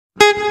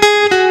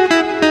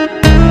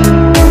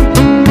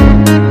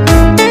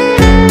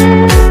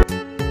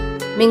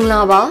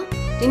Minglava,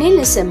 Dini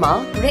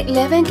Lissima, Grade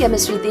 11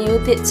 Chemistry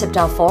Theory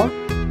Chapter 4,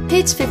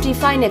 page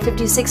 55 and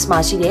 56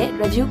 Mashide,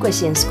 review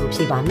questions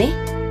Kupibame.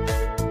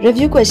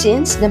 Review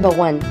questions number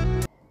 1.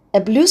 A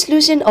blue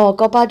solution or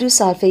copper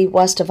sulfate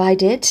was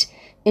divided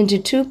into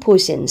two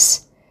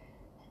portions.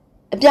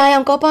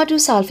 Abyayang copper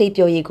sulfate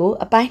pyoyigo,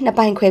 a pint na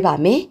pint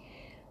kwebame.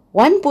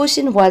 One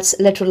portion was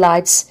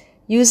electrolytes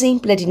using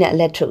platinum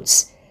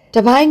electrodes.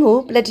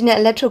 Tabaingo platinum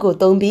electrode go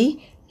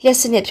tombi,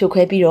 lessenet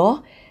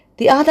pyo.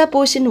 The other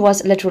portion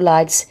was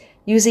electrolytes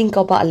using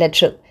copper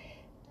electrode.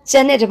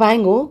 Janet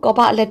tabaingo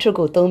copper electrode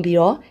go tombi,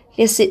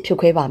 lesit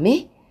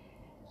pyo.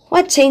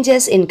 What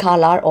changes in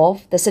color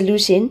of the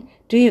solution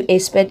do you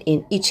expect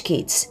in each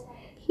case?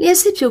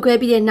 Lesit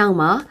pyo now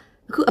ma,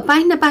 a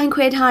pint na pint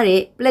kwed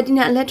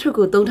platinum electrode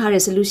go don't have a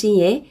solution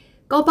ye.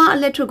 Copper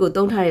electrode go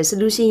don't have a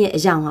solution ye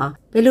jangha.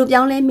 Belu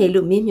byangle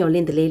melu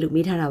mimyolin the lelu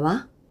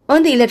mitarawa.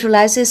 On the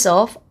electrolysis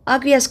of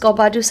aqueous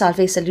copper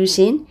sulfate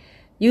solution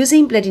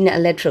using platinum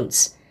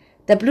electrodes,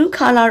 the blue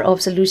color of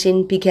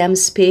solution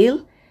becomes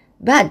pale,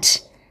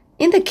 but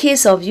in the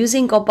case of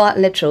using copper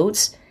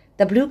electrodes,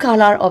 the blue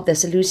color of the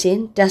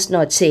solution does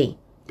not change.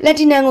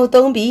 Platinum go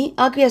tombi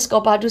aqueous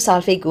copper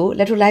sulfate go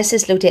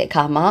electrolysis lote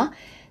kama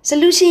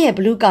solution ye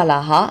blue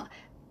color ha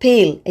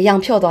pale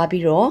ayang phyo twa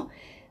pi ro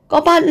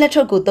copper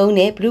electrode go tong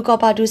ne blue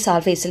copper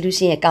sulfate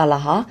solution ye color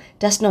ha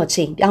does not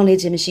change pyaung le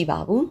chin mashi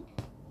ba bu.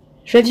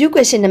 Review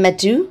question number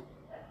 2.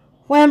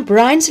 When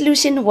brine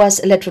solution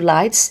was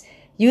electrolytes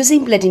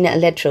using platinum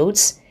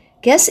electrodes,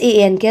 gas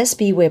A and gas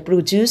B were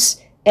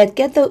produced at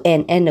cathode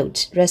and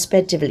anode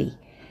respectively.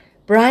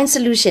 Brine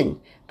solution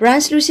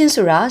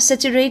sura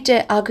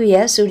saturated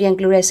aqueous sodium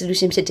chloride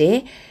solution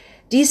phite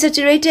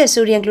desaturated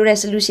sodium chloride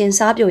solution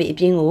sa pyo yi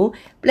apyin ko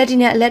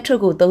platinum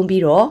electrode ko thong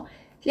pi ro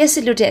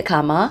lyesit lut de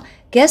akha ma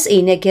gas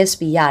A ne gas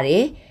B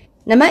yare.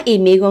 Number A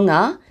megon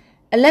ga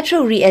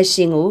electrode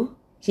reaction ko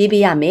yi pi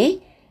ya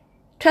me.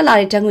ထွက်လာ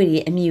တဲ့ဓာတ်ငွေတွေ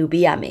အမည်ကို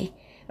ပေးရမယ်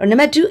။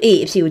 Number 2A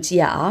အဖြေကိုကြ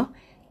ည့်ရအောင်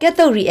။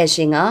 Cathode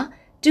reaction က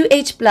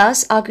 2H+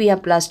 aqueous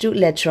plus 2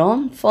 electron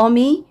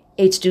forming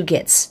H2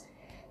 gas.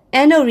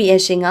 Anode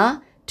reaction က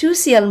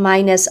 2Cl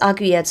minus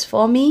aqueous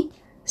forming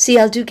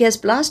Cl2 gas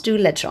plus 2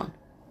 electron.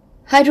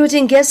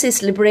 Hydrogen gas is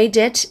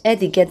liberated at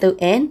the cathode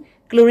and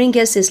chlorine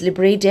gas is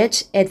liberated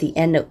at the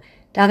anode.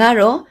 ဒါက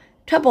တော့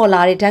ထွက်ပေါ်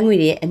လာတဲ့ဓာတ်ငွေ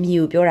တွေရဲ့အမည်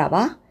ကိုပြောတာ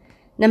ပါ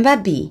။ Number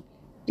B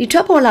Theထွ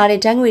က်ပေါ်လာ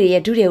တဲ့ဓာတ်ငွေတွေ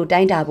ရဲ့ဒုတွေကို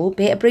တိုင်းတာဖို့ဘ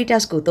ယ်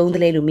apparatus ကိုသုံးသ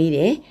လဲလို့မေးတ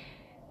ယ်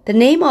။ The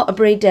name of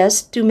apparatus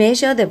to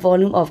measure the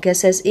volume of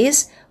gases is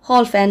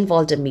Hall-Fan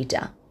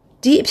voltmeter.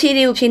 ဒီအဖြေ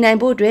တွေကိုဖြေနိုင်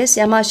ဖို့အတွက်ဆ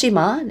ရာမရှိ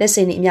မှ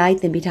lesson တွေအများ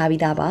ကြီးသင်ပေးထား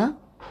ပြီးသားပါ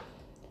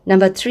။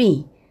 Number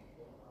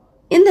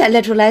 3. In the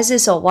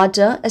electrolysis of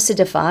water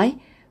acidify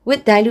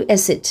with dilute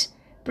acid,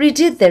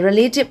 predict the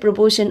relative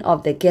proportion of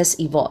the gas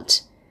evolved.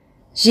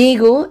 ရေ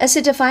ကို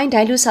acidifying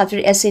dilute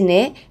sulfuric acid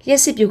နဲ့လျှ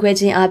က်စစ်ပြုခွဲ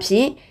ခြင်းအပြ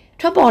င်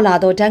ထွက်ပေါ်လာ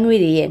သောဓာတ်ငွေ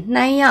တွေရဲ့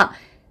နှိုင်းရ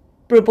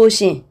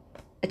proportion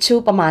အ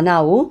ချိုးပမာဏ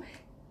ကို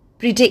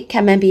predict ခ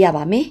န့်မှန်းပေးရ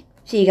ပါမယ်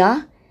။ဖြေက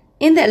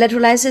In the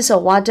electrolysis of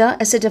water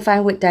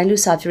acidifying with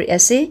dilute sulfuric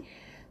acid,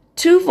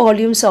 2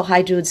 volumes of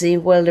hydrogen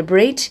will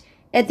liberate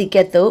at the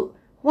cathode,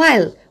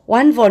 while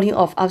 1 volume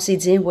of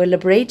oxygen will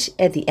liberate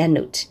at the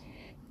anode.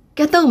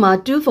 Cathode မှာ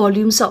 2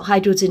 volumes of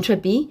hydrogen ထွ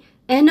က်ပြီး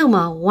anode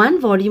မှာ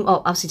 1 volume of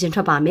oxygen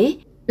ထွက်ပါမယ်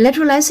။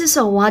 Electrolysis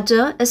of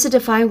water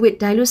acidifying with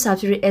dilute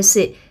sulfuric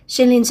acid ရှ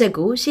င်းလင်းချက်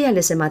ကိုရှေ့ရ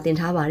lesson မှာသင်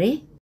ထားပါတယ်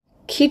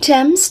။ Key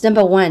terms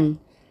number 1.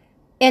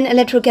 An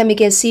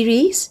electrochemical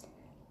series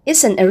is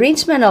an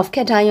arrangement of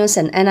cations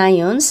and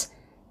anions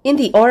in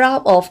the order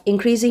of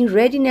increasing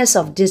readiness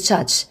of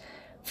discharge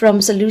from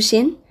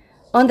solution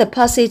on the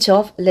passage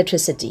of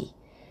electricity.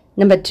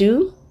 Number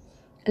 2.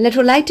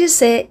 Electrolytic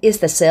cell is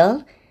the cell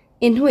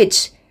in which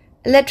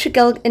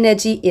electrical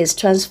energy is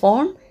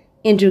transformed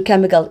into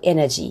chemical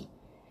energy.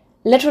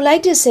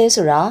 Electrolytic cell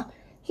ဆိုတာ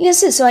လျှက်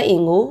စစ်စွမ်းအ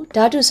င်ကို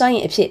ဓာတုစွမ်းအ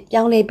င်အဖြစ်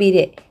ပြောင်းလဲပေး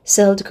တဲ့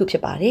cell တစ်ခုဖြ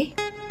စ်ပါတယ်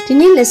။ဒီ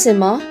နေ့ lesson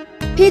မှာ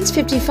page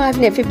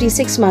 55နဲ့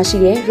56မှာရှိ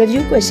တဲ့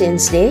review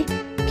questions နဲ့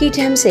key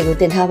terms တွေကို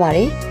သင်ထားပါတ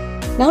ယ်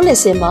။နောက်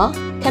lesson မှာ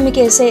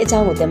chemical cell အကြော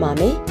င်းကိုသင်ပါ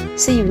မယ်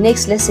။ See you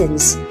next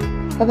lessons.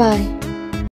 Bye bye.